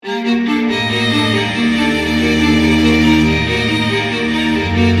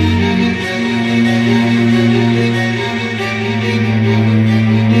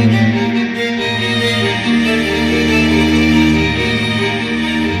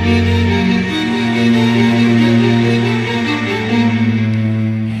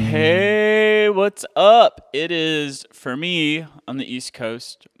what's up? It is, for me, on the East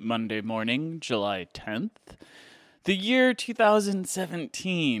Coast, Monday morning, July 10th, the year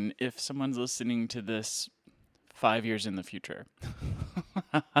 2017, if someone's listening to this 5 years in the future.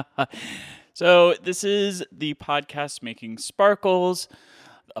 So, this is the podcast Making Sparkles,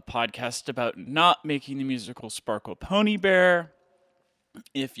 a podcast about not making the musical Sparkle Pony Bear.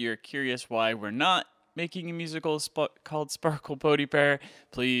 If you're curious why we're not making a musical called Sparkle Pony Bear,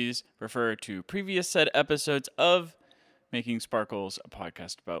 please refer to previous said episodes of Making Sparkles, a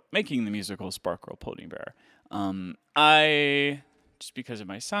podcast about making the musical Sparkle Pony Bear. I, just because of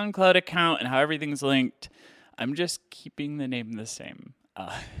my SoundCloud account and how everything's linked, I'm just keeping the name the same.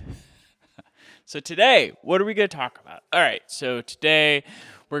 So today, what are we going to talk about? All right, so today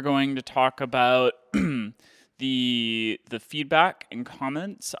we're going to talk about the feedback and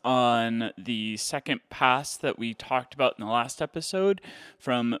comments on the second pass that we talked about in the last episode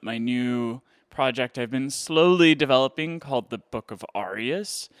from my new project I've been slowly developing called the Book of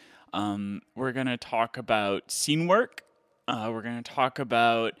Arias. We're going to talk about scene work. We're going to talk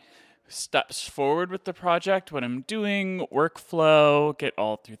about steps forward with the project, what I'm doing, workflow, get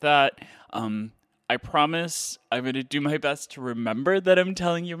all through that. I promise I'm going to do my best to remember that I'm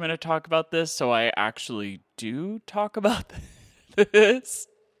telling you I'm going to talk about this, so I actually do talk about this.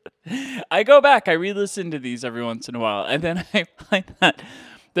 I go back, I re-listen to these every once in a while, and then I find that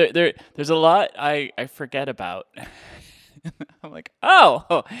there's a lot I forget about. I'm like,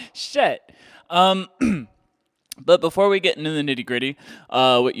 oh, shit. But before we get into the nitty-gritty,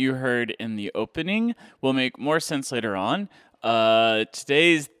 what you heard in the opening will make more sense later on.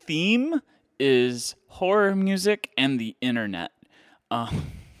 Today's theme is horror music and the internet.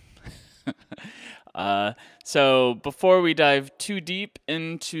 So before we dive too deep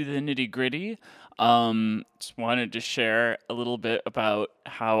into the nitty-gritty, just wanted to share a little bit about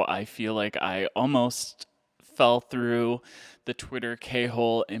how I feel like I almost fell through the Twitter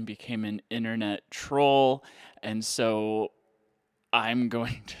K-hole and became an internet troll. And so I'm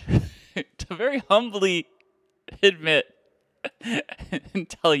going to very humbly admit and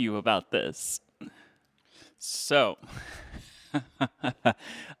tell you about this. So,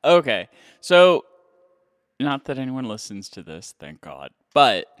 okay. So, not that anyone listens to this, thank God.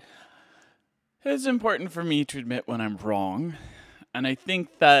 But it's important for me to admit when I'm wrong. And I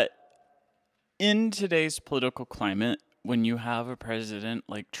think that in today's political climate, when you have a president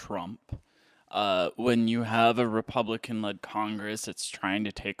like Trump, when you have a Republican-led Congress that's trying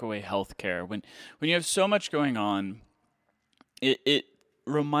to take away health care, when you have so much going on, it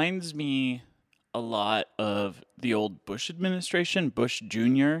reminds me a lot of the old Bush administration, Bush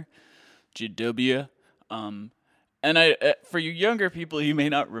Jr., GW. And for you younger people, you may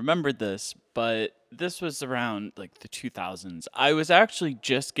not remember this, but this was around like the 2000s. I was actually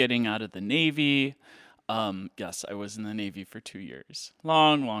just getting out of the Navy. Yes, I was in the Navy for 2 years.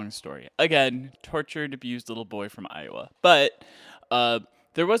 Long story. Again, tortured, abused little boy from Iowa. But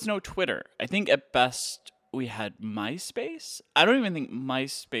there was no Twitter. I think at best we had MySpace. I don't even think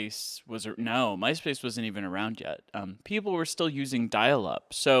MySpace wasn't even around yet. People were still using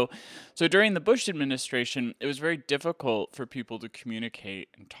dial-up. So during the Bush administration, it was very difficult for people to communicate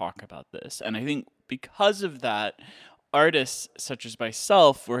and talk about this. And I think because of that, artists such as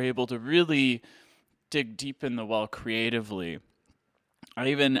myself were able to really dig deep in the well creatively.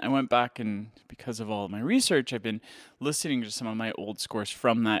 I went back and because of all of my research, I've been listening to some of my old scores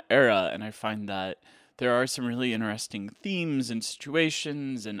from that era, and I find that there are some really interesting themes and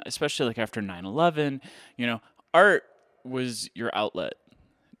situations, and especially like after 9/11, art was your outlet.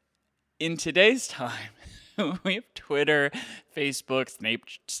 In today's time, we have Twitter, Facebook,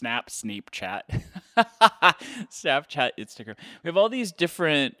 Snapchat, Instagram. We have all these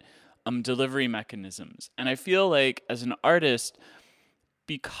different delivery mechanisms. And I feel like as an artist,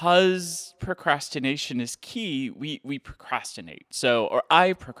 because procrastination is key, we procrastinate. Or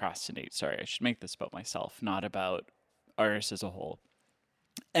I procrastinate. Sorry, I should make this about myself, not about artists as a whole.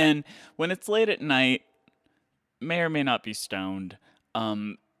 And when it's late at night, may or may not be stoned,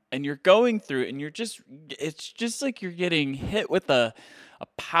 and you're going through and it's just like you're getting hit with a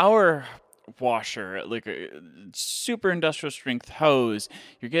power washer, like a super industrial strength hose.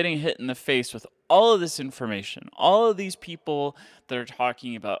 You're getting hit in the face with all of this information, all of these people that are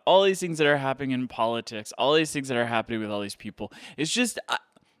talking about all these things that are happening in politics, all these things that are happening with all these people. It's just,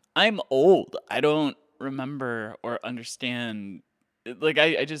 I'm old. I don't remember or understand. Like,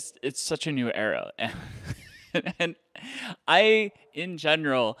 it's such a new era. And I, in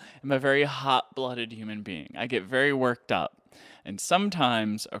general, am a very hot-blooded human being. I get very worked up. And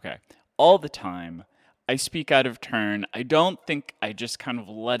sometimes, all the time, I speak out of turn. I don't think I just kind of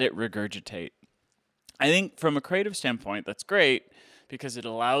let it regurgitate. I think from a creative standpoint, that's great because it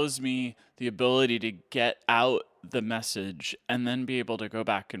allows me the ability to get out the message and then be able to go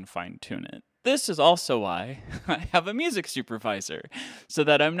back and fine tune it. This is also why I have a music supervisor, so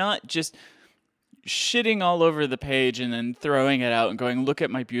that I'm not just shitting all over the page and then throwing it out and going, look at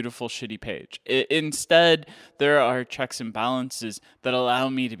my beautiful shitty page. Instead, there are checks and balances that allow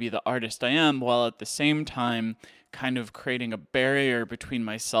me to be the artist I am, while at the same time kind of creating a barrier between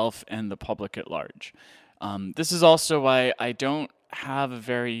myself and the public at large. This is also why I don't have a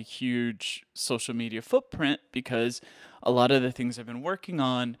very huge social media footprint, because a lot of the things I've been working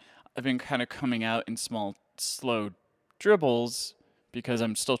on have been kind of coming out in small, slow dribbles, because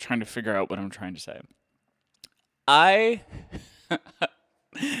I'm still trying to figure out what I'm trying to say. I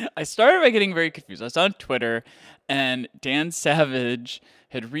started by getting very confused. I was on Twitter, and Dan Savage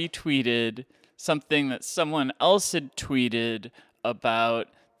had retweeted something that someone else had tweeted about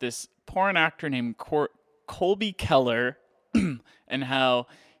this porn actor named Colby Keller, and how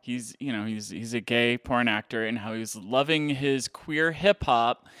he's a gay porn actor, and how he's loving his queer hip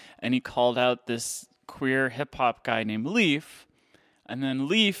hop, and he called out this queer hip hop guy named Leaf, and then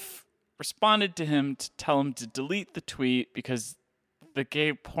Leaf responded to him to tell him to delete the tweet because the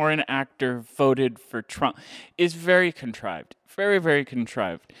gay porn actor voted for Trump. Is very contrived. Very, very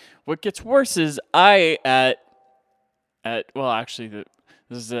contrived. What gets worse is this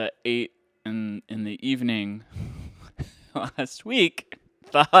is at 8 in the evening last week,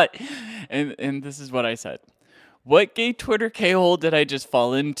 thought, and this is what I said. What gay Twitter K-hole did I just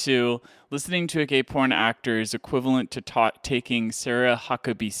fall into? Listening to a gay porn actor is equivalent to taking Sarah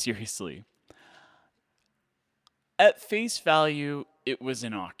Huckabee seriously. At face value, it was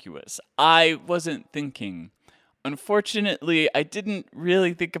innocuous. I wasn't thinking. Unfortunately, I didn't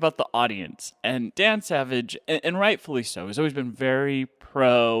really think about the audience. And Dan Savage, and rightfully so, has always been very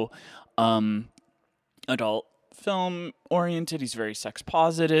pro adult film oriented. He's very sex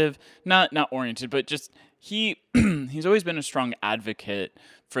positive. Not oriented, but just he's always been a strong advocate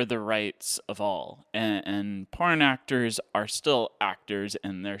for the rights of all. And porn actors are still actors,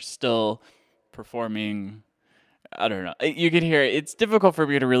 and they're still performing. I don't know. You can hear it. It's difficult for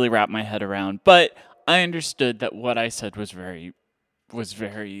me to really wrap my head around, but I understood that what I said was very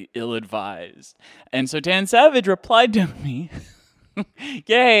ill-advised. And so Dan Savage replied to me,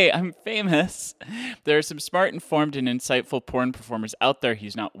 "Yay, I'm famous. There are some smart, informed, and insightful porn performers out there.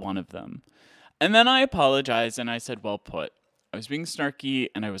 He's not one of them." And then I apologized, and I said, well put. I was being snarky,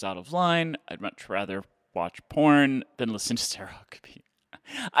 and I was out of line. I'd much rather watch porn than listen to Sarah Huckabee.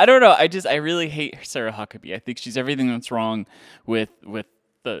 I don't know. I really hate Sarah Huckabee. I think she's everything that's wrong with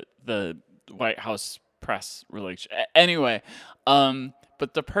the White House press relation. Anyway,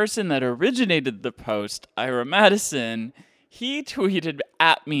 but the person that originated the post, Ira Madison, he tweeted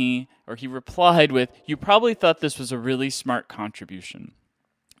at me, or he replied with, "You probably thought this was a really smart contribution."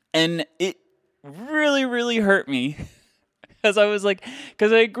 And it really, really hurt me because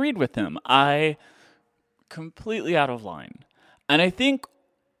I agreed with him. I completely out of line. And I think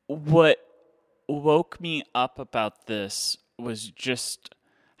what woke me up about this was just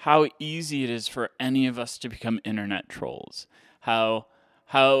how easy it is for any of us to become internet trolls. How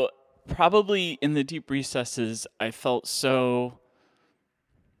probably in the deep recesses I felt so,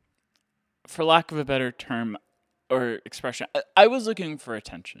 for lack of a better term or expression, I was looking for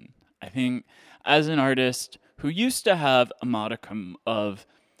attention. I think as an artist who used to have a modicum of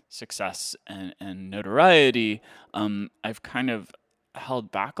success and notoriety, I've kind of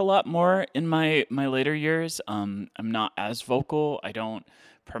held back a lot more in my later years. I'm not as vocal. I don't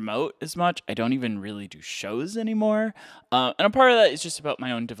promote as much. I don't even really do shows anymore. And a part of that is just about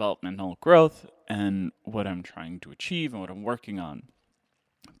my own developmental growth and what I'm trying to achieve and what I'm working on.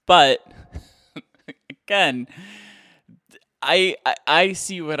 But again, I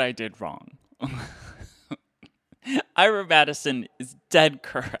see what I did wrong. Ira Madison is dead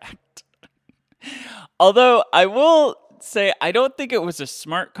correct. Although I will say I don't think it was a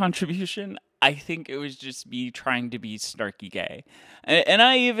smart contribution. I think it was just me trying to be snarky gay. And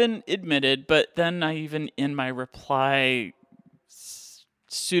I even admitted, but then I even in my reply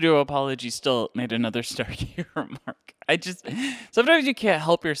pseudo-apology still made another snarky remark. Sometimes you can't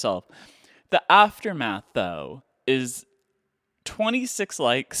help yourself. The aftermath, though, is 26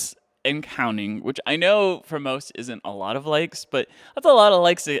 likes and counting, which I know for most isn't a lot of likes, but that's a lot of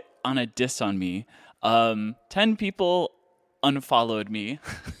likes on a diss on me. 10 people unfollowed me.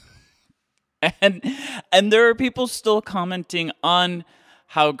 And there are people still commenting on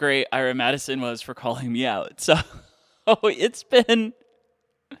how great Ira Madison was for calling me out. So it's been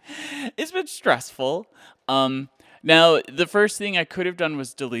stressful. Now the first thing I could have done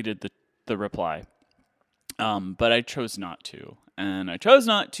was deleted the reply. But I chose not to. And I chose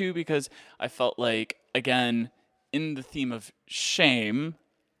not to because I felt like, again, in the theme of shame,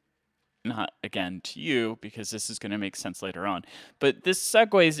 not again to you, because this is going to make sense later on, but this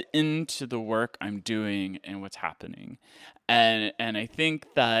segues into the work I'm doing and what's happening. And I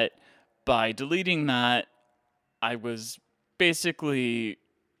think that by deleting that, I was basically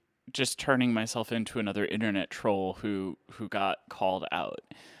just turning myself into another internet troll who got called out.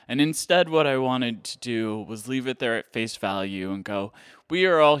 And instead what I wanted to do was leave it there at face value and go, we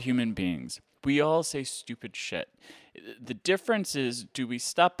are all human beings. We all say stupid shit. The difference is, do we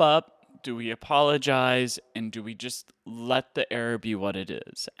step up? Do we apologize? And do we just let the error be what it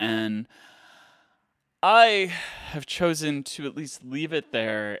is? And I have chosen to at least leave it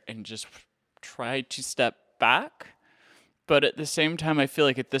there and just try to step back. But at the same time, I feel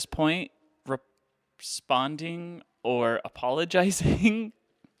like at this point, responding or apologizing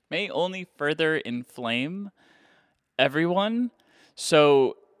may only further inflame everyone.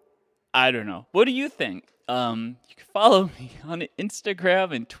 So I don't know. What do you think? You can follow me on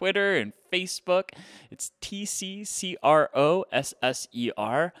Instagram and Twitter and Facebook. It's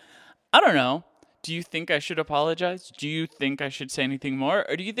TCCROSSER. I don't know. Do you think I should apologize? Do you think I should say anything more?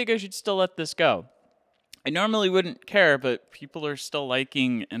 Or do you think I should still let this go? I normally wouldn't care, but people are still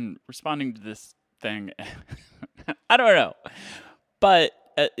liking and responding to this thing. I don't know. But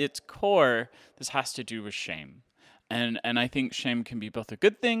at its core, this has to do with shame. And I think shame can be both a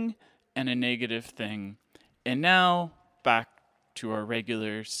good thing and a negative thing. And now, back to our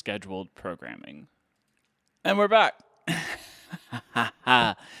regular scheduled programming. And we're back.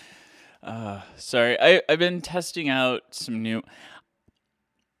 Sorry, I've been testing out some new...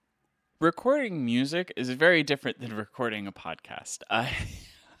 Recording music is very different than recording a podcast.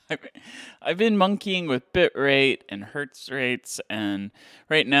 I've been monkeying with bitrate and hertz rates, and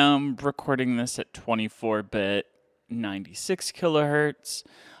right now I'm recording this at 24-bit, 96 kilohertz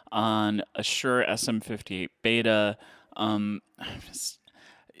on a Shure SM58 Beta. It's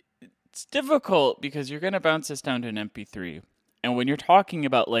difficult because you're going to bounce this down to an MP3, and when you're talking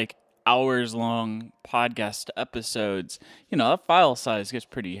about like hours-long podcast episodes, that file size gets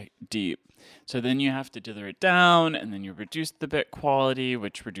pretty deep. So then you have to dither it down, and then you reduce the bit quality,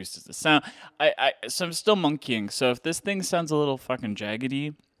 which reduces the sound. So I'm still monkeying. So if this thing sounds a little fucking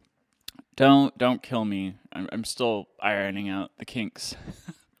jaggedy, don't kill me. I'm still ironing out the kinks.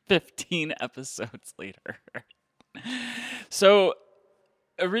 15 episodes later. So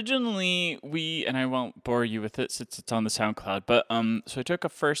originally and I won't bore you with it since it's on the SoundCloud, but so I took a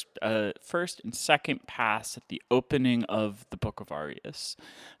first and second pass at the opening of the Book of Arius,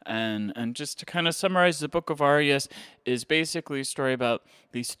 and just to kind of summarize, the Book of Arius is basically a story about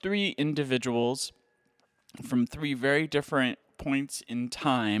these three individuals from three very different points in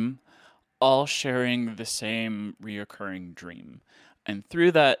time, all sharing the same reoccurring dream. And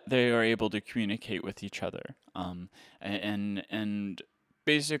through that, they are able to communicate with each other. And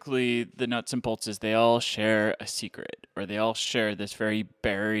basically, the nuts and bolts is they all share a secret, or they all share this very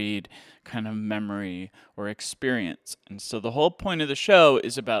buried kind of memory or experience. And so the whole point of the show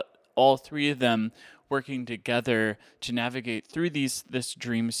is about all three of them working together to navigate through this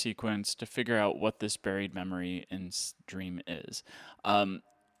dream sequence to figure out what this buried memory and dream is.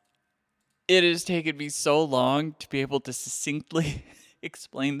 It has taken me so long to be able to succinctly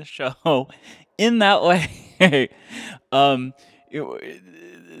explain the show in that way.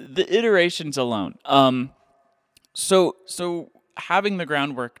 The iterations alone. So having the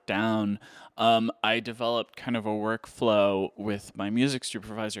groundwork down, I developed kind of a workflow with my music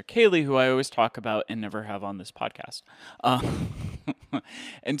supervisor, Kaylee, who I always talk about and never have on this podcast.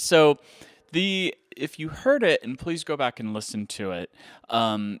 And so if you heard it, and please go back and listen to it.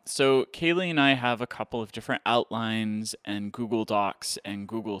 So Kaylee and I have a couple of different outlines and Google Docs and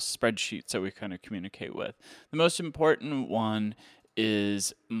Google spreadsheets that we kind of communicate with. The most important one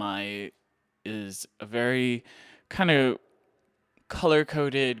is a very kind of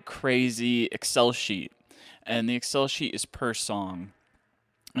color-coded, crazy Excel sheet. And the Excel sheet is per song.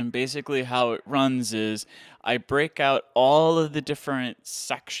 And basically how it runs is I break out all of the different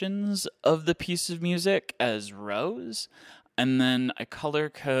sections of the piece of music as rows, and then I color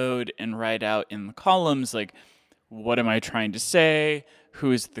code and write out in the columns, like, what am I trying to say?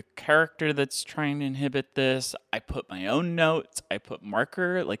 Who is the character that's trying to inhibit this? I put my own notes. I put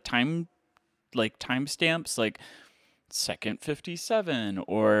marker, timestamps, like second 57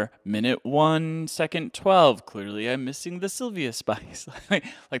 or minute 1 second 12. Clearly I'm missing the Sylvia Spice,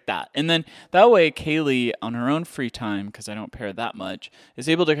 like that. And then that way Kaylee, on her own free time, because I don't pair that much, is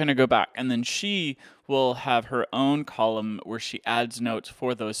able to kind of go back, and then she will have her own column where she adds notes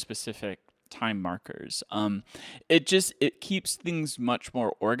for those specific time markers. It keeps things much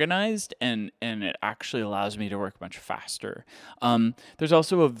more organized, and it actually allows me to work much faster. There's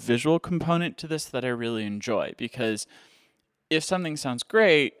also a visual component to this that I really enjoy, because if something sounds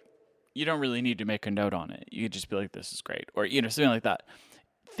great, you don't really need to make a note on it. You could just be like, this is great, or something like that.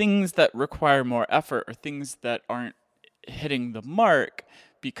 Things that require more effort, or things that aren't hitting the mark,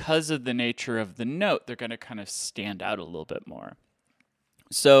 because of the nature of the note, they're going to kind of stand out a little bit more.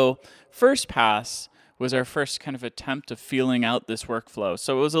 So First Pass was our first kind of attempt of feeling out this workflow.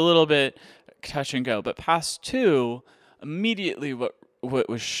 So it was a little bit touch and go. But Pass 2, immediately what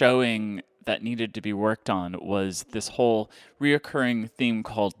was showing that needed to be worked on was this whole reoccurring theme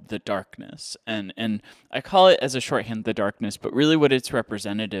called the darkness. And I call it as a shorthand the darkness, but really what it's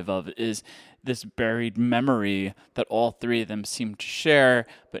representative of is this buried memory that all three of them seem to share,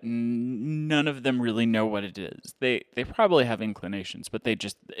 but none of them really know what it is. They probably have inclinations, but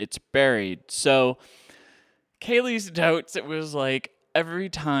it's buried. So Kaylee's notes, it was like every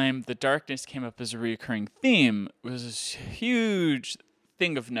time the darkness came up as a recurring theme, it was this huge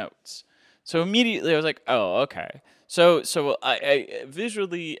thing of notes. So immediately I was like, oh, okay. So I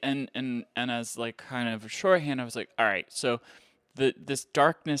visually and as like kind of shorthand, I was like, all right, so this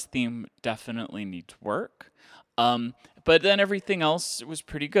darkness theme definitely needs work. But then everything else was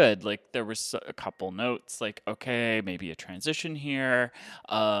pretty good. Like there was a couple notes, like, okay, maybe a transition here,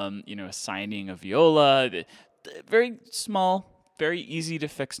 assigning a viola, very small, very easy to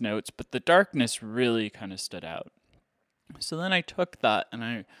fix notes, but the darkness really kind of stood out. So then I took that and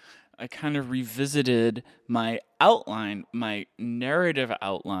I kind of revisited my outline, my narrative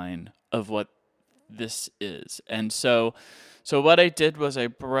outline of what this is. And so what I did was I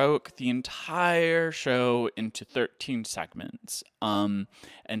broke the entire show into 13 segments. And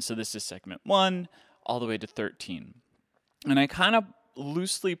so this is segment 1 all the way to 13. And I kind of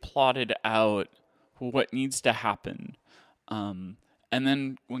loosely plotted out what needs to happen. And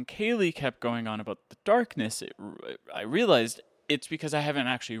then when Kaylee kept going on about the darkness, I realized it's because I haven't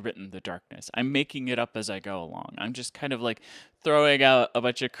actually written the darkness. I'm making it up as I go along. I'm just kind of like throwing out a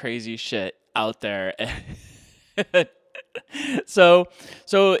bunch of crazy shit out there. So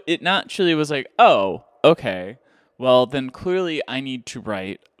it naturally was like, oh, okay. Well, then clearly I need to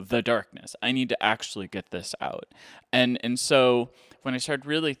write the darkness. I need to actually get this out. And so when I started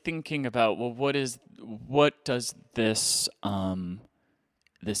really thinking about, well, what does this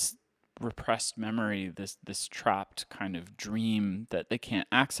this repressed memory, this trapped kind of dream that they can't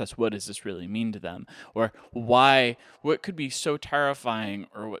access, what does this really mean to them? Or what could be so terrifying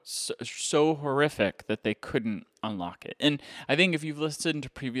or what's so horrific that they couldn't unlock it? And I think if you've listened to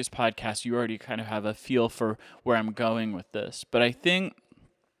previous podcasts, you already kind of have a feel for where I'm going with this. But I think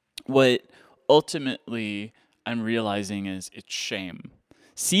what ultimately I'm realizing is it's shame.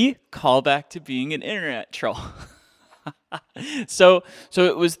 See? Callback to being an internet troll. So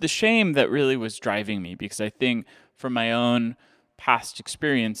it was the shame that really was driving me, because I think from my own past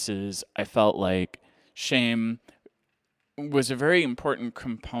experiences, I felt like shame was a very important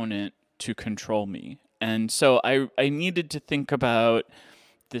component to control me. And so I needed to think about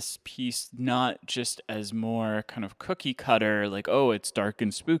this piece not just as more kind of cookie cutter, like, oh, it's dark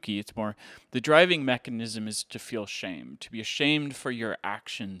and spooky. It's more the driving mechanism is to feel shame, to be ashamed for your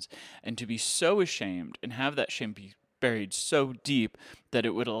actions, and to be so ashamed and have that shame be buried so deep that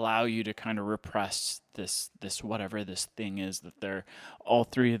it would allow you to kind of repress this whatever this thing is that they're all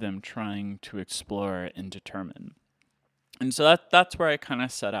three of them trying to explore and determine. And so that's where I kind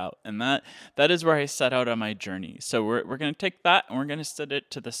of set out, and that is where I set out on my journey. So we're going to take that and we're going to set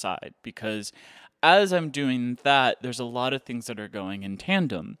it to the side, because as I'm doing that, there's a lot of things that are going in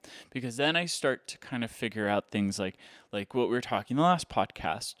tandem, because then I start to kind of figure out things like what we were talking in the last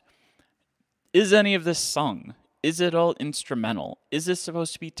podcast. Is any of this sung? Is it all instrumental? Is this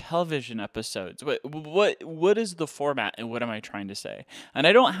supposed to be television episodes? What is the format, and what am I trying to say? And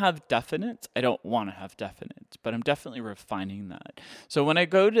I don't have definites. I don't want to have definites, but I'm definitely refining that. So when I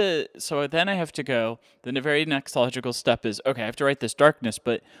then I have to go, then the very next logical step is, okay, I have to write this darkness,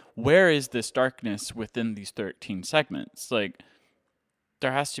 but where is this darkness within these 13 segments? Like,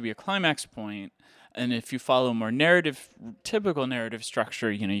 there has to be a climax point. And if you follow more typical narrative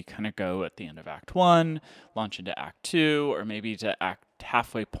structure, you kind of go at the end of Act 1, launch into Act 2, or maybe to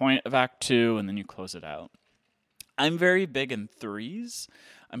halfway point of Act 2, and then you close it out. I'm very big in threes.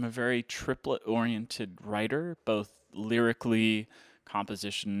 I'm a very triplet-oriented writer, both lyrically,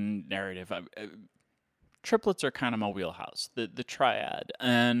 composition, narrative. Triplets are kind of my wheelhouse, the triad.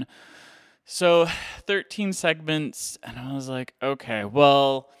 And so 13 segments, and I was like, okay,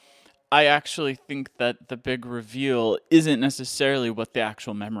 well, I actually think that the big reveal isn't necessarily what the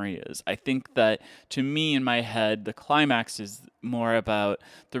actual memory is. I think that, to me, in my head, the climax is more about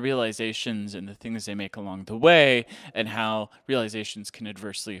the realizations and the things they make along the way, and how realizations can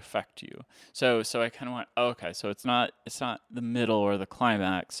adversely affect you. So I kind of went, okay, so it's not the middle or the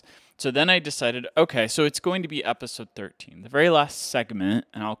climax. So then I decided, okay, so it's going to be episode 13, the very last segment,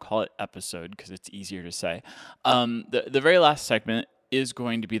 and I'll call it episode because it's easier to say. The very last segment is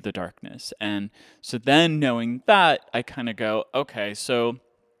going to be the darkness. And so then, knowing that, I kind of go, okay, so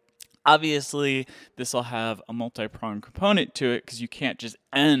obviously this will have a multi-pronged component to it because you can't just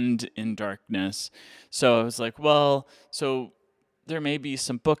end in darkness. So I was like, well, so there may be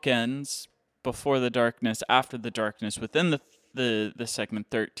some bookends before the darkness, after the darkness, within the segment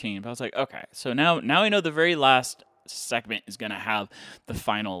 13. But I was like, okay, so now I know the very last segment is going to have the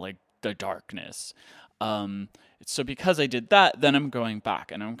final, like, the darkness. So because I did that, then I'm going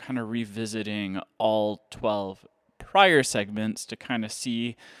back and I'm kind of revisiting all 12 prior segments to kind of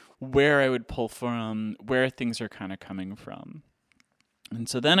see where I would pull from, where things are kind of coming from. And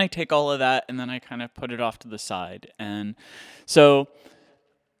so then I take all of that and then I kind of put it off to the side. And so,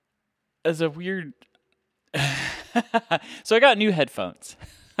 as a weird... so I got new headphones.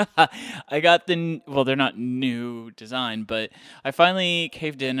 I got they're not new design, but I finally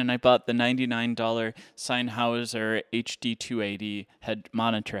caved in and I bought the $99 Sennheiser HD280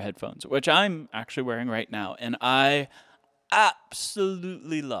 monitor headphones, which I'm actually wearing right now, and I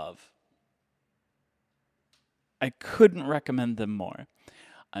absolutely love. I couldn't recommend them more.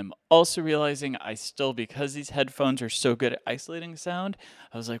 I'm also realizing because these headphones are so good at isolating sound,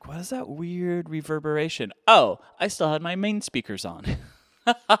 I was like, what is that weird reverberation? Oh, I still had my main speakers on.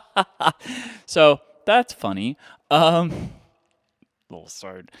 So that's funny. Little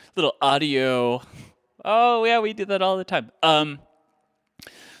audio. Oh yeah, we do that all the time.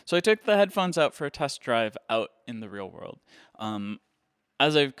 So I took the headphones out for a test drive out in the real world.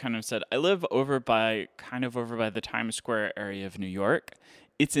 As I've kind of said, I live over by the Times Square area of New York.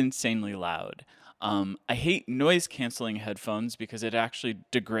 It's insanely loud. I hate noise canceling headphones because it actually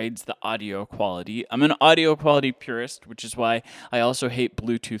degrades the audio quality. I'm an audio quality purist, which is why I also hate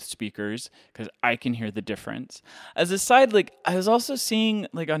Bluetooth speakers because I can hear the difference. As a side, like, I was also seeing,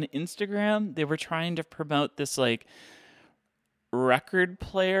 like, on Instagram, they were trying to promote this, like, record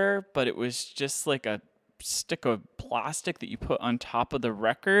player, but it was just like a stick of plastic that you put on top of the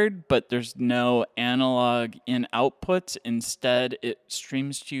record, but there's no analog in outputs. Instead, it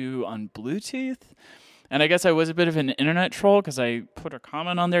streams to you on Bluetooth. And I guess I was a bit of an internet troll because I put a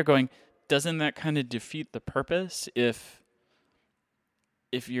comment on there going, doesn't that kind of defeat the purpose if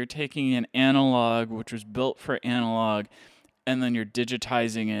you're taking an analog, which was built for analog, and then you're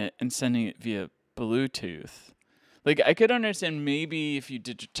digitizing it and sending it via Bluetooth? Like, I could understand maybe if you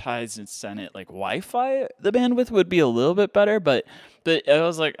digitize and send it like Wi-Fi, the bandwidth would be a little bit better, but I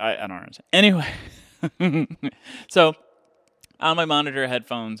was like, I don't understand. Anyway, so on my monitor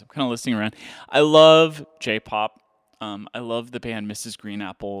headphones, I'm kind of listening around. I love J-pop. I love the band Mrs. Green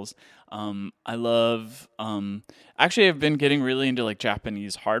Apples. I love, actually I've been getting really into like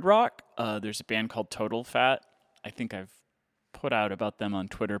Japanese hard rock. There's a band called Total Fat. I think I've put out about them on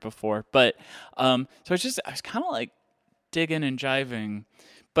Twitter before, but so I was kind of like digging and jiving,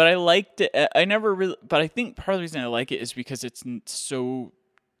 but I liked it. But I think part of the reason I like it is because it's so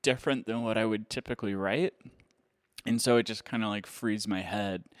different than what I would typically write, and so it just kind of like frees my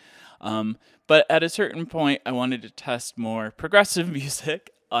head. But at a certain point, I wanted to test more progressive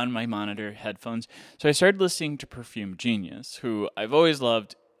music on my monitor headphones, so I started listening to Perfume Genius, who I've always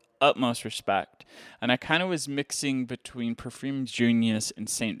loved, utmost respect, and I kind of was mixing between Perfume Genius and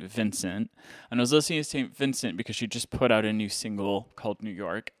St. Vincent, and I was listening to St. Vincent because she just put out a new single called New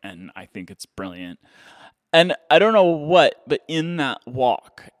York, and I think it's brilliant. And I don't know what, but in that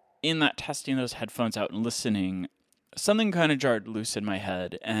walk, in that testing those headphones out and listening, something kind of jarred loose in my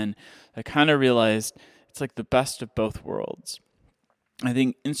head, and I kind of realized it's like the best of both worlds. I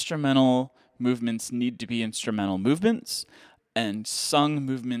think instrumental movements need to be instrumental movements, and sung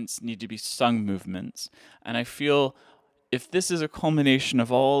movements need to be sung movements. And I feel if this is a culmination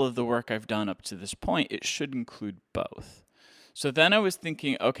of all of the work I've done up to this point, it should include both. So then I was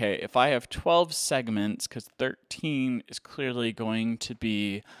thinking, okay, if I have 12 segments, because 13 is clearly going to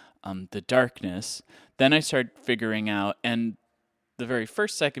be the darkness, then I started figuring out, and the very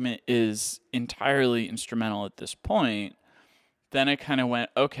first segment is entirely instrumental at this point. Then I kind of went,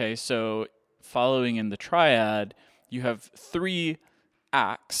 okay, so following in the triad, you have 3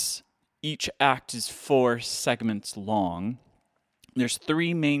 acts. Each act is 4 segments long. There's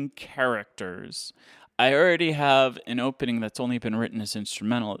 3 main characters. I already have an opening that's only been written as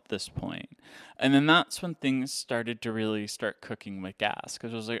instrumental at this point. And then that's when things started to really start cooking with gas,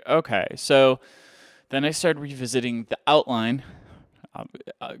 because I was like, okay, so then I started revisiting the outline,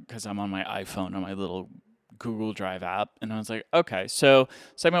 because I'm on my iPhone on my little Google Drive app, and I was like, okay, so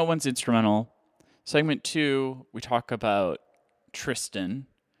segment 1's instrumental. Segment 2, we talk about Tristan,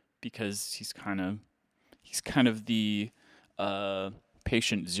 because he's kind of the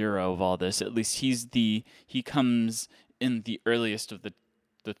patient zero of all this. At least he comes in the earliest of the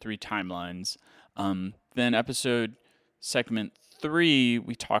 3 timelines. Then segment 3,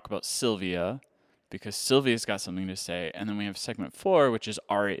 we talk about Sylvia, because Sylvia's got something to say. And then we have segment 4, which is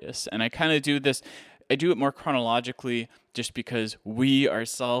Arius. And I kind of do this, I do it more chronologically, just because we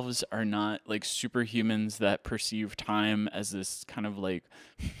ourselves are not like superhumans that perceive time as this kind of like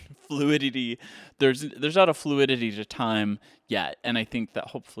fluidity. There's not a fluidity to time yet. And I think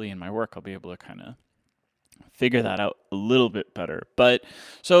that hopefully in my work I'll be able to kind of figure that out a little bit better. But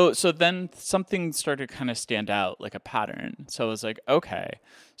so then something started to kind of stand out, like a pattern. So I was like, okay,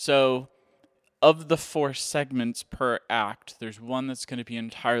 so of the 4 segments per act, there's one that's going to be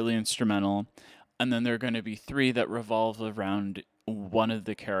entirely instrumental, and then there are going to be 3 that revolve around one of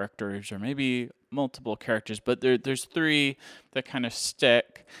the characters, or maybe multiple characters, but there's 3 that kind of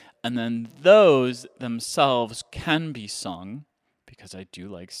stick, and then those themselves can be sung, because I do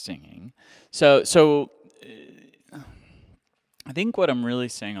like singing. So I think what I'm really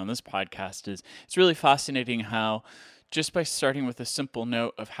saying on this podcast is it's really fascinating how just by starting with a simple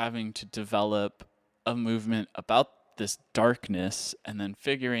note of having to develop a movement about this darkness and then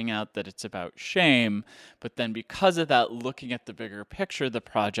figuring out that it's about shame, but then because of that, looking at the bigger picture of the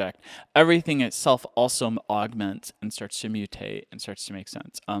project, everything itself also augments and starts to mutate and starts to make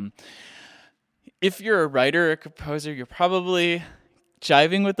sense. If you're a writer or a composer, you're probably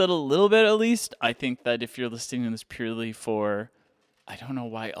jiving with it a little bit at least. I think that if you're listening to this purely for, I don't know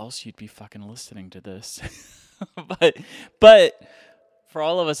why else you'd be fucking listening to this. but for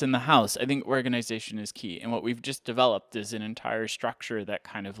all of us in the house, I think organization is key. And what we've just developed is an entire structure that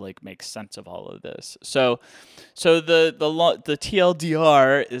kind of like makes sense of all of this. So the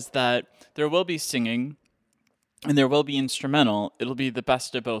TLDR is that there will be singing and there will be instrumental. It'll be the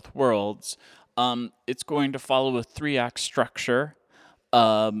best of both worlds. It's going to follow a 3-act structure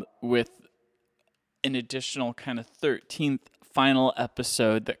with an additional kind of 13th final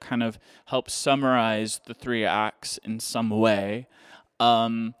episode that kind of helps summarize the 3 acts in some way.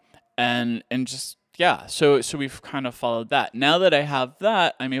 And just, yeah, so we've kind of followed that. Now that I have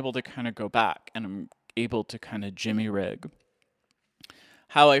that, I'm able to kind of go back and I'm able to kind of jimmy rig.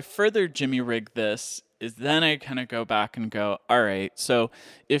 How I further jimmy rig this is then I kind of go back and go, all right, so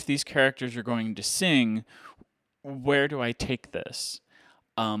if these characters are going to sing, where do I take this?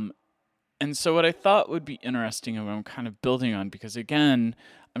 And so what I thought would be interesting and what I'm kind of building on, because again,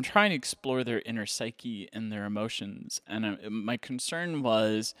 I'm trying to explore their inner psyche and their emotions. And my concern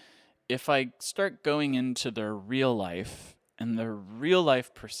was if I start going into their real life and their real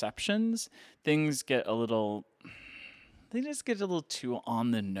life perceptions, things get a little too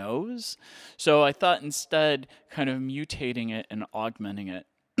on the nose. So I thought instead kind of mutating it and augmenting it.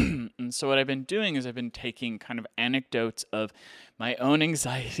 And so what I've been doing is I've been taking kind of anecdotes of my own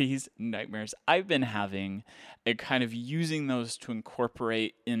anxieties, nightmares I've been having, and kind of using those to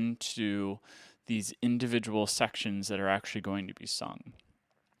incorporate into these individual sections that are actually going to be sung.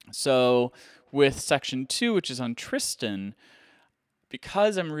 So with section 2, which is on Tristan,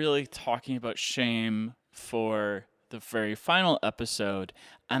 because I'm really talking about shame for the very final episode,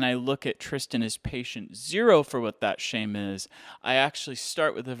 and I look at Tristan as patient 0 for what that shame is, I actually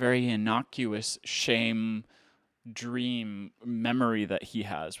start with a very innocuous shame dream memory that he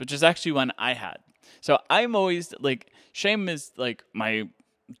has, which is actually one I had. So I'm always like, shame is like my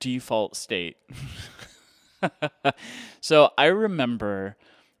default state. So I remember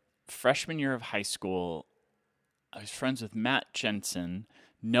freshman year of high school, I was friends with Matt Jensen.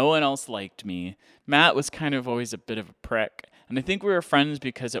 No one else liked me. Matt was kind of always a bit of a prick. And I think we were friends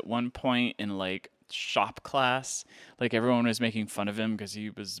because at one point in like shop class, like everyone was making fun of him because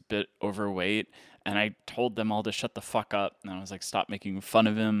he was a bit overweight. And I told them all to shut the fuck up. And I was like, stop making fun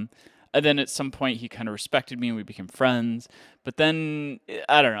of him. And then at some point he kind of respected me and we became friends. But then,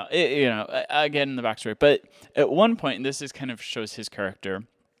 I don't know, again in the backstory. But at one point, and this is kind of shows his character,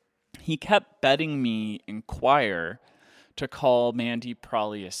 he kept betting me in choir to call Mandy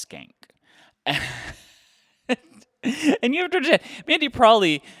Prawley a skank. And you have to understand, Mandy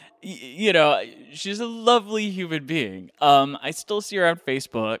Prawley, she's a lovely human being. I still see her on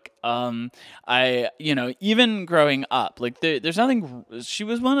Facebook. Even growing up, like there's nothing, she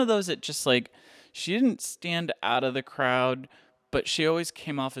was one of those that just like, she didn't stand out of the crowd, but she always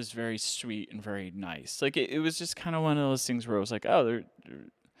came off as very sweet and very nice. Like it was just kind of one of those things where it was like, oh,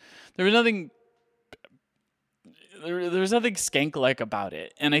 there was nothing. There was nothing skank-like about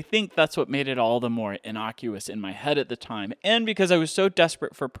it. And I think that's what made it all the more innocuous in my head at the time. And because I was so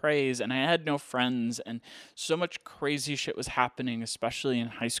desperate for praise and I had no friends and so much crazy shit was happening, especially in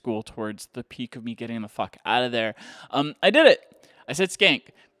high school towards the peak of me getting the fuck out of there, I did it. I said skank.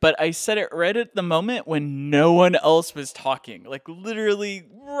 But I said it right at the moment when no one else was talking. Like literally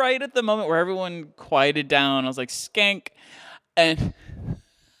right at the moment where everyone quieted down. I was like, skank. And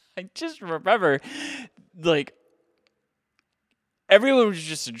I just remember, like, everyone was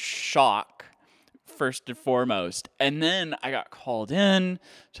just in shock, first and foremost. And then I got called in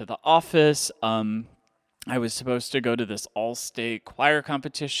to the office. I was supposed to go to this all-state choir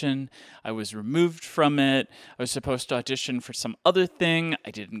competition. I was removed from it. I was supposed to audition for some other thing.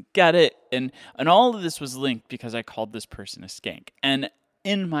 I didn't get it. And all of this was linked because I called this person a skank. And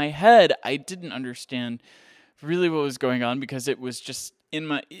in my head, I didn't understand really what was going on because it was just in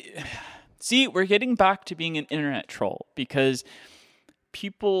my... See, we're getting back to being an internet troll because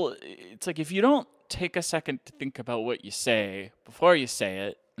people, it's like if you don't take a second to think about what you say before you say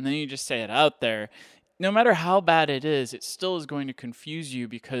it, and then you just say it out there, no matter how bad it is, it still is going to confuse you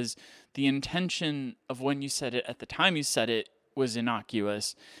because the intention of when you said it at the time you said it was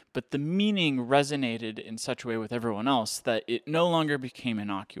innocuous, but the meaning resonated in such a way with everyone else that it no longer became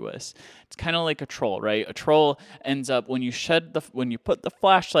innocuous. It's kind of like a troll, right? A troll ends up when you put the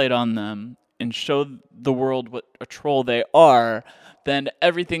flashlight on them and show the world what a troll they are, then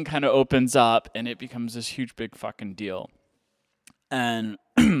everything kind of opens up and it becomes this huge big fucking deal. And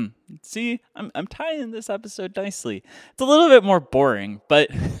see, I'm tying this episode nicely. It's a little bit more boring, but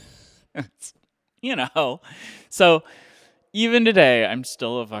it's, so even today, I'm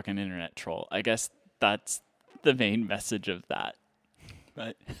still a fucking internet troll. I guess that's the main message of that.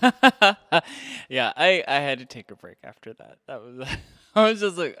 But yeah, I had to take a break after that. That was I was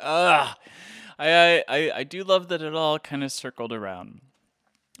just like, ugh. I do love that it all kind of circled around.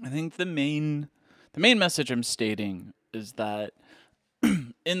 I think the main message I'm stating is that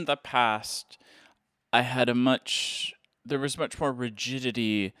in the past, there was much more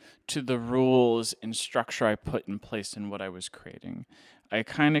rigidity to the rules and structure I put in place in what I was creating. I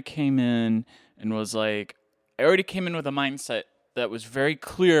kind of came in and was like, I already came in with a mindset that was very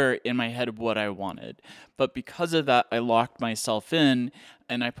clear in my head of what I wanted. But because of that, I locked myself in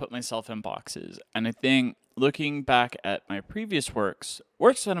and I put myself in boxes. And I think looking back at my previous works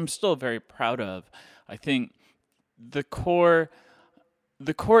that I'm still very proud of, I think the core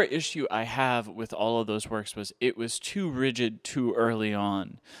issue I have with all of those works was it was too rigid too early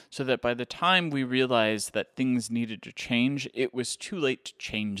on, so that by the time we realized that things needed to change, it was too late to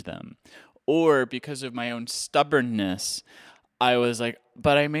change them. Or because of my own stubbornness, I was like,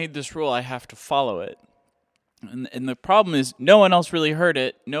 but I made this rule, I have to follow it. And the problem is no one else really heard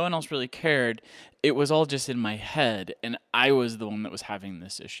it, no one else really cared. It was all just in my head, and I was the one that was having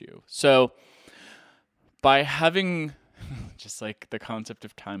this issue. So by having... just like the concept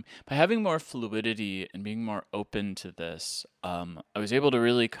of time, by having more fluidity and being more open to this, I was able to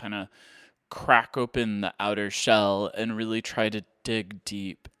really kind of crack open the outer shell and really try to dig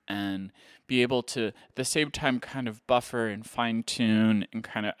deep and be able to, at the same time, kind of buffer and fine tune and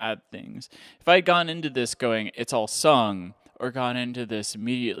kind of add things. If I had gone into this going, it's all sung, or gone into this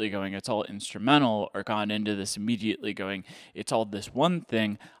immediately going, it's all instrumental, or gone into this immediately going, it's all this one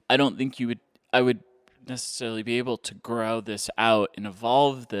thing, I don't think I would necessarily be able to grow this out and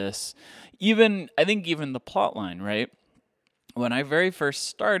evolve this. I think even the plot line, right? When I very first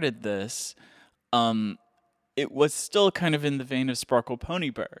started this, it was still kind of in the vein of Sparkle Pony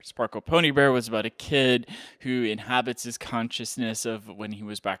Bear. Sparkle Pony Bear was about a kid who inhabits his consciousness of when he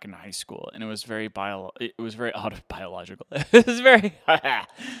was back in high school, and it was very autobiological. It was very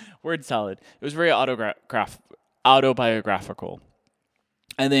word salad. It was very autobiographical.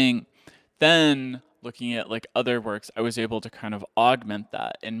 I think then, looking at like other works, I was able to kind of augment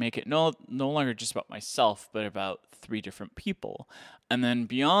that and make it no longer just about myself, but about 3 different people. And then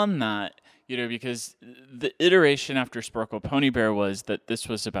beyond that, because the iteration after Sparkle Pony Bear was that this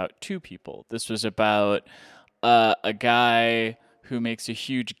was about 2 people. This was about a guy who makes a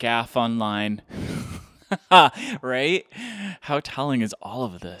huge gaffe online. Right? How telling is all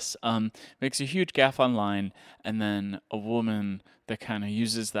of this? Makes a huge gaffe online, and then a woman that kind of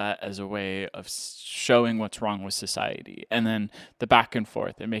uses that as a way of showing what's wrong with society, and then the back and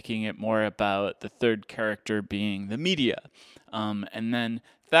forth, and making it more about the third character being the media, and then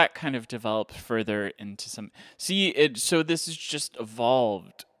that kind of developed further into some. So this has just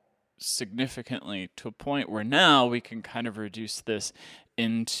evolved significantly to a point where now we can kind of reduce this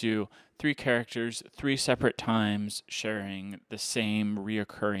into 3 characters, 3 separate times, sharing the same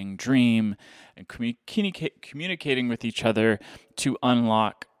reoccurring dream and communicating with each other to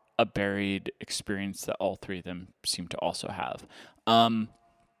unlock a buried experience that all 3 of them seem to also have.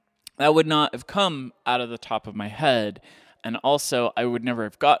 That would not have come out of the top of my head, and also I would never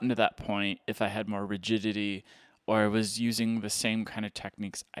have gotten to that point if I had more rigidity or I was using the same kind of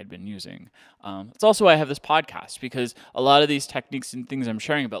techniques I'd been using. It's also why I have this podcast, because a lot of these techniques and things I'm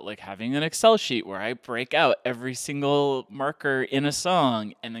sharing about, like having an Excel sheet where I break out every single marker in a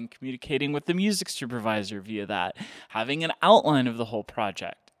song and then communicating with the music supervisor via that, having an outline of the whole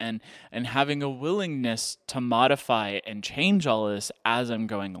project, and having a willingness to modify and change all this as I'm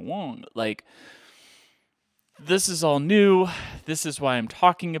going along. Like, this is all new. This is why I'm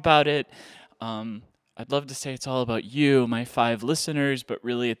talking about it. I'd love to say it's all about you, my 5 listeners, but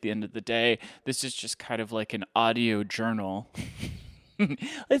really at the end of the day, this is just kind of like an audio journal.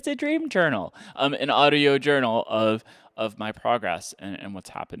 It's a dream journal, an audio journal of my progress and what's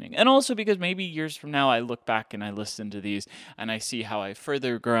happening. And also because maybe years from now, I look back and I listen to these and I see how I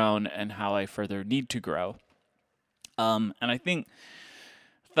further grown and how I further need to grow. And I think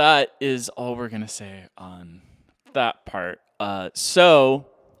that is all we're going to say on that part. So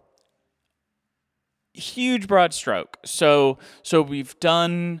huge broad stroke. So we've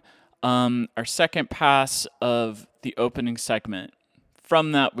done our second pass of the opening segment.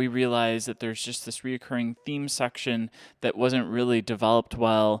 From that, we realized that there's just this reoccurring theme section that wasn't really developed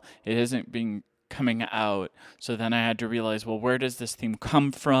well. It isn't being coming out. So then I had to realize, well, where does this theme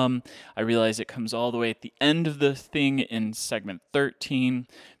come from? I realized it comes all the way at the end of the thing in segment 13.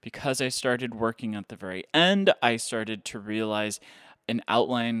 Because I started working at the very end, I started to realize an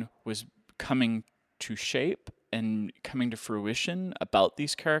outline was coming to shape and coming to fruition about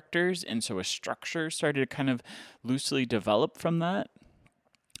these characters. And so a structure started to kind of loosely develop from that.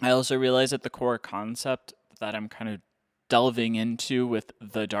 I also realized that the core concept that I'm kind of delving into with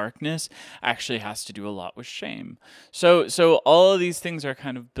the darkness actually has to do a lot with shame. So all of these things are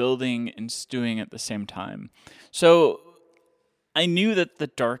kind of building and stewing at the same time. So I knew that the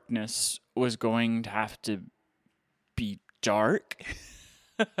darkness was going to have to be dark.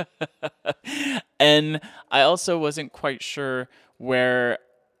 And I also wasn't quite sure where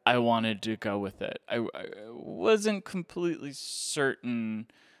I wanted to go with it. I wasn't completely certain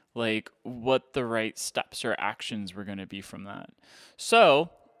like what the right steps or actions were going to be from that. So,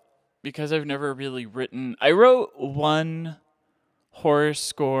 because I've never really I wrote one horror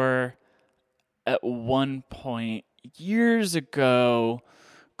score at one point years ago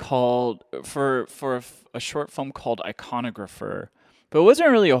called for a short film called Iconographer. But it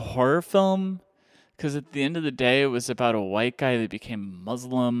wasn't really a horror film, because at the end of the day, it was about a white guy that became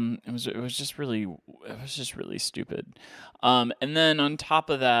Muslim. It was just really stupid. And then on top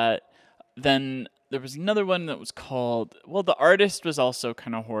of that, then there was another one that was called, well, the artist was also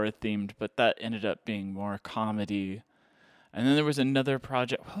kind of horror themed, but that ended up being more comedy. And then there was another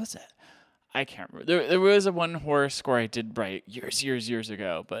project. What was it? I can't remember. There was a one horror score I did write years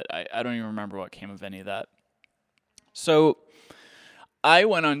ago, but I don't even remember what came of any of that. So I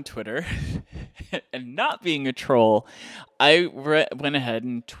went on Twitter, and not being a troll, I went ahead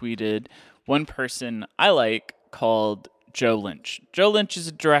and tweeted one person I like called Joe Lynch. Joe Lynch is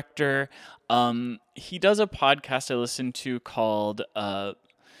a director. He does a podcast I listen to called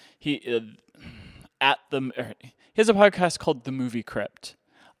he has a podcast called The Movie Crypt.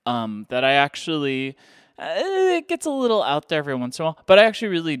 That I actually, it gets a little out there every once in a while, but I actually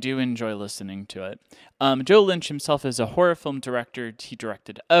really do enjoy listening to it. Joe Lynch himself is a horror film director. He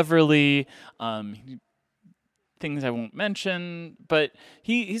directed Everly, things I won't mention, but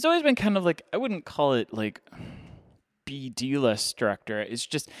he's always been kind of like, I wouldn't call it like B-D-list director. It's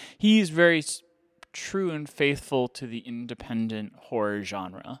just, he's very true and faithful to the independent horror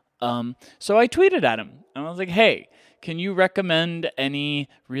genre. So I tweeted at him, and I was like, hey, can you recommend any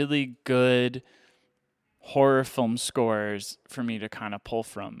really good horror film scores for me to kind of pull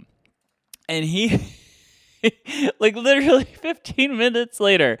from? And he, like literally 15 minutes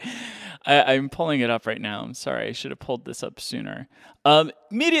later, I'm pulling it up right now. I'm sorry, I should have pulled this up sooner.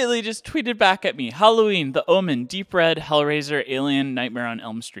 Immediately just tweeted back at me, Halloween, The Omen, Deep Red, Hellraiser, Alien, Nightmare on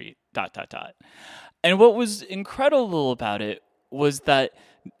Elm Street, ... And what was incredible about it was that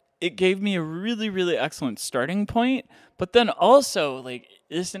it gave me a really, really excellent starting point, but then also like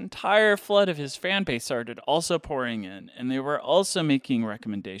this entire flood of his fan base started also pouring in, and they were also making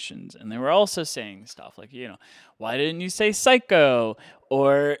recommendations, and they were also saying stuff like, you know, why didn't you say Psycho?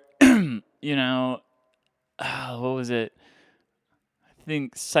 Or, you know, what was it? I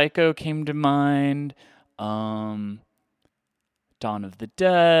think Psycho came to mind. Dawn of the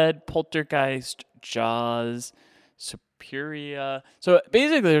Dead, Poltergeist, Jaws, Suspiria. So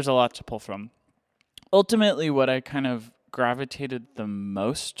basically, there's a lot to pull from. Ultimately, what I kind of gravitated the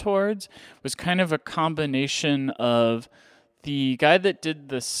most towards was kind of a combination of the guy that did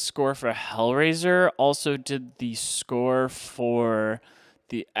the score for Hellraiser also did the score for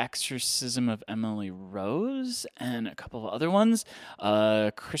The Exorcism of Emily Rose and a couple of other ones.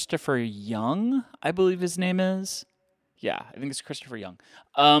 Christopher Young, I believe his name is. Yeah, I think it's Christopher Young.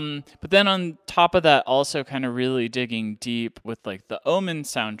 But then on top of that, also kind of really digging deep with like the Omen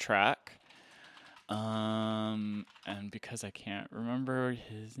soundtrack. And because I can't remember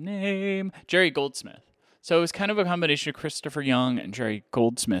his name, Jerry Goldsmith. So it was kind of a combination of Christopher Young and Jerry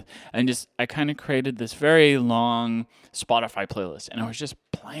Goldsmith. And just, I kind of created this very long Spotify playlist. And I was just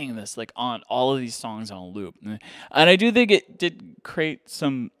playing this like on all of these songs on a loop. And I do think it did create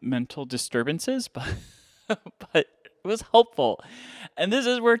some mental disturbances, but it was helpful. And this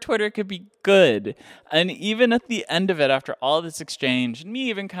is where Twitter could be good. And even at the end of it, after all this exchange, and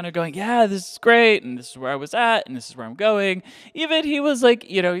me even kind of going, yeah, this is great, and this is where I was at, and this is where I'm going, even he was like,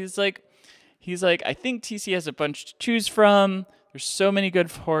 he's like, I think TC has a bunch to choose from. There's so many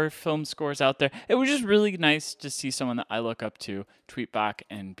good horror film scores out there. It was just really nice to see someone that I look up to tweet back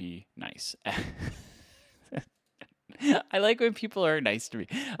and be nice. I like when people are nice to me.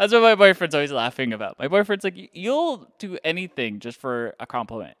 That's what my boyfriend's always laughing about. My boyfriend's like, you'll do anything just for a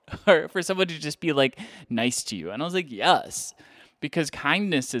compliment or for someone to just be like nice to you. And I was like, yes, because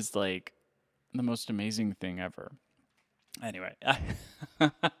kindness is like the most amazing thing ever. Anyway.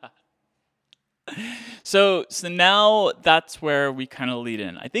 So now that's where we kind of lead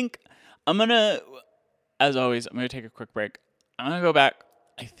in. I think as always, I'm going to take a quick break. I'm going to go back.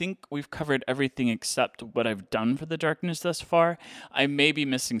 I think we've covered everything except what I've done for the darkness thus far. I may be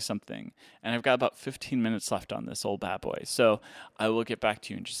missing something, and I've got about 15 minutes left on this old bad boy. So I will get back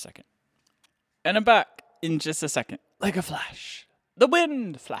to you in just a second. And I'm back in just a second, like a flash. The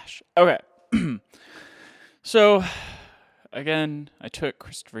wind flash. Okay. So, again, I took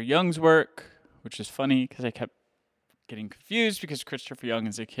Christopher Young's work, which is funny because I kept getting confused because Christopher Young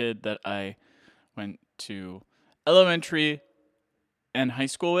is a kid that I went to elementary and high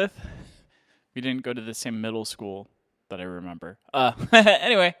school with. We didn't go to the same middle school that I remember.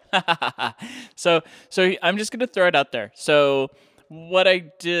 Anyway, so I'm just going to throw it out there. So what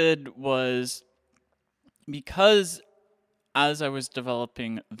I did was, because as I was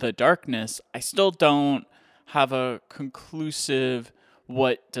developing The Darkness, I still don't have a conclusive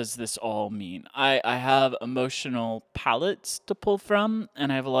what does this all mean. I have emotional palettes to pull from,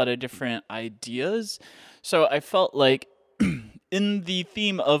 and I have a lot of different ideas. So I felt like in the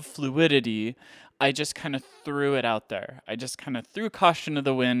theme of fluidity, I just kind of threw it out there. I just kind of threw caution to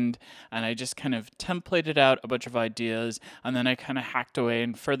the wind, and I just kind of templated out a bunch of ideas, and then I kind of hacked away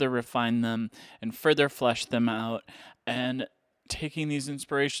and further refined them and further fleshed them out. And taking these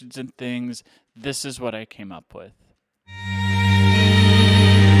inspirations and things, this is what I came up with.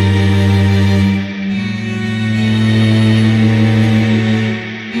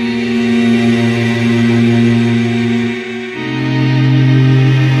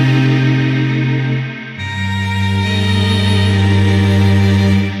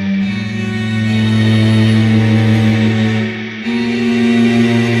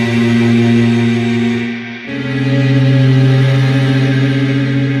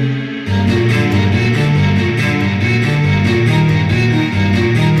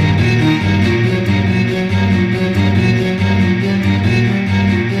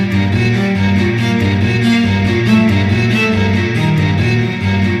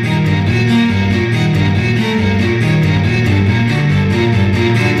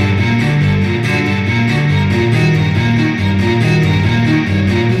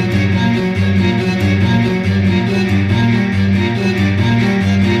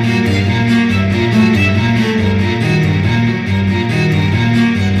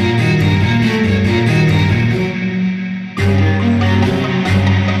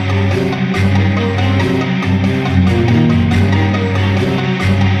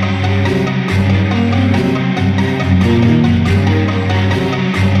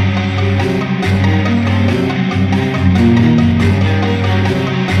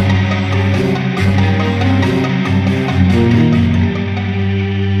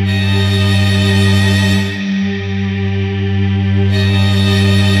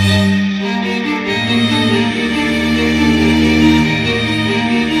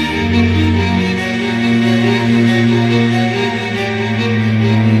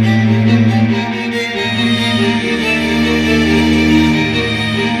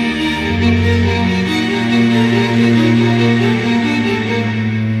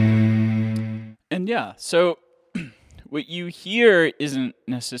 Yeah. So what you hear isn't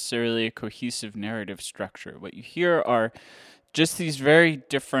necessarily a cohesive narrative structure. What you hear are just these very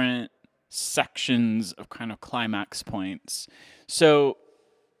different sections of kind of climax points. So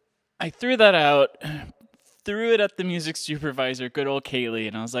I threw that out, threw it at the music supervisor, good old Kaylee,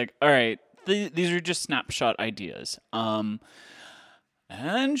 and I was like, all right, these are just snapshot ideas. And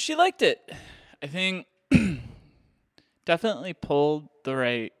she liked it. I think definitely pulled the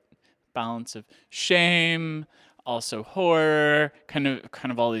right balance of shame, also horror, kind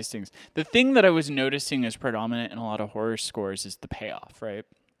of all these things. The thing that I was noticing is predominant in a lot of horror scores is the payoff, right?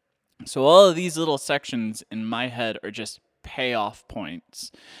 So all of these little sections in my head are just payoff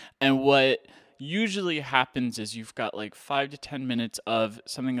points. And what usually happens is you've got like 5 to 10 minutes of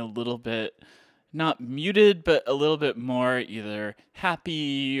something a little bit not muted, but a little bit more either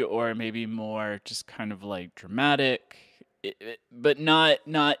happy or maybe more just kind of like dramatic, but not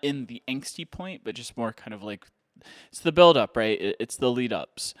in the angsty point, but just more kind of like it's the build up, right? It's the lead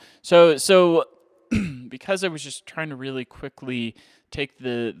ups. So because I was just trying to really quickly take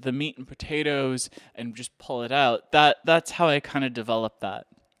the meat and potatoes and just pull it out, that's how I kind of developed that.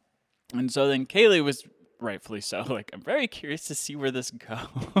 And so then Kaylee was rightfully so like, I'm very curious to see where this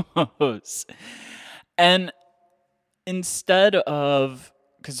goes. And instead of,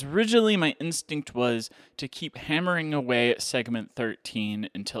 because originally my instinct was to keep hammering away at segment 13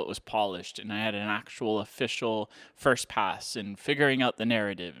 until it was polished and I had an actual official first pass and figuring out the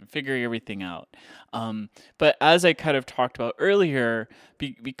narrative and figuring everything out. But as I kind of talked about earlier,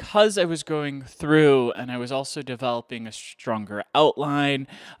 because I was going through and I was also developing a stronger outline,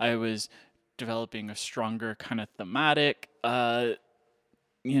 I was developing a stronger kind of thematic, kind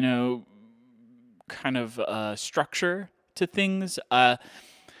of structure to things.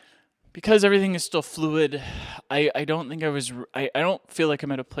 Because everything is still fluid, I don't think I don't feel like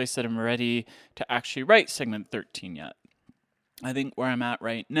I'm at a place that I'm ready to actually write segment 13 yet. I think where I'm at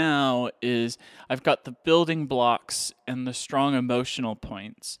right now is I've got the building blocks and the strong emotional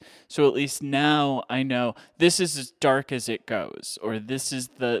points. So at least now I know this is as dark as it goes, or this is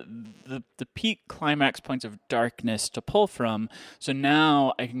the peak climax points of darkness to pull from. So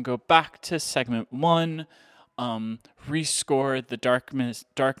now I can go back to segment 1, rescore the darkness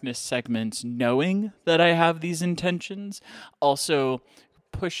segments knowing that I have these intentions. Also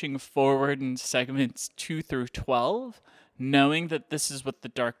pushing forward in segments 2 through 12, knowing that this is what the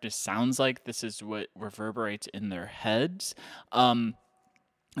darkness sounds like, this is what reverberates in their heads.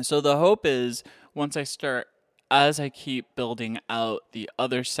 So the hope is as I keep building out the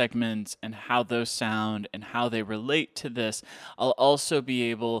other segments and how those sound and how they relate to this, I'll also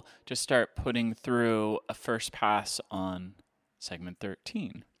be able to start putting through a first pass on segment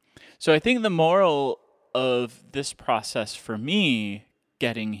 13. So I think the moral of this process for me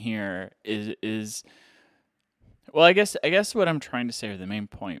getting here is well, I guess what I'm trying to say, or the main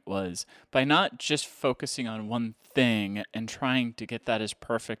point was, by not just focusing on one thing and trying to get that as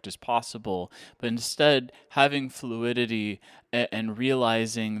perfect as possible, but instead having fluidity and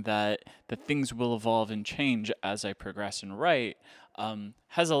realizing that things will evolve and change as I progress and write,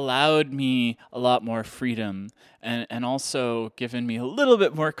 has allowed me a lot more freedom and also given me a little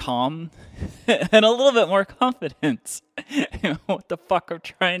bit more calm and a little bit more confidence in what the fuck I'm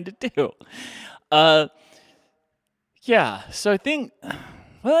trying to do. Yeah, so I think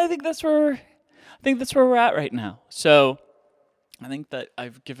that's where we're at right now. So I think that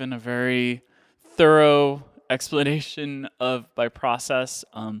I've given a very thorough explanation of my process.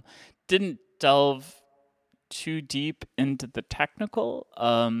 Didn't delve too deep into the technical,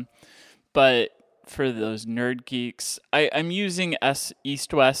 but for those nerd geeks, I'm using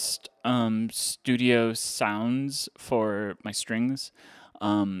East West Studio sounds for my strings.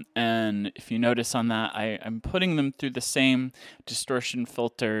 And if you notice on that, I'm putting them through the same distortion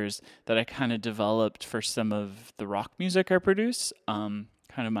filters that I kind of developed for some of the rock music I produce, kind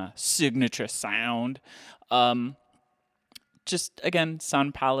of my signature sound. Just, again,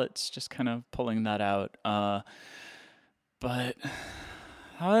 sound palettes, just kind of pulling that out. But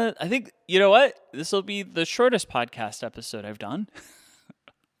I think, you know what? This will be the shortest podcast episode I've done.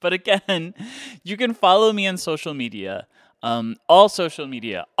 But again, you can follow me on social media. All social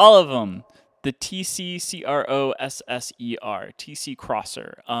media, all of them, the TCCROSSER, TC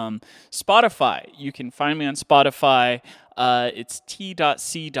Crosser. Spotify, you can find me on Spotify. It's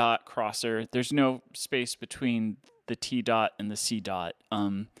t.c.crosser. There's no space between the T dot and the C dot.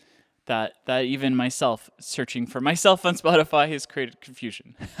 That even myself searching for myself on Spotify has created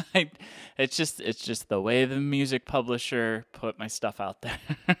confusion. It's just the way the music publisher put my stuff out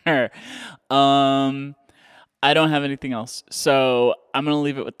there. I don't have anything else, so I'm going to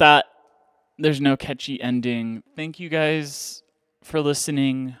leave it with that. There's no catchy ending. Thank you guys for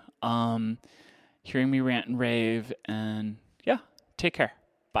listening, hearing me rant and rave, and yeah, take care.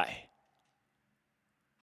 Bye.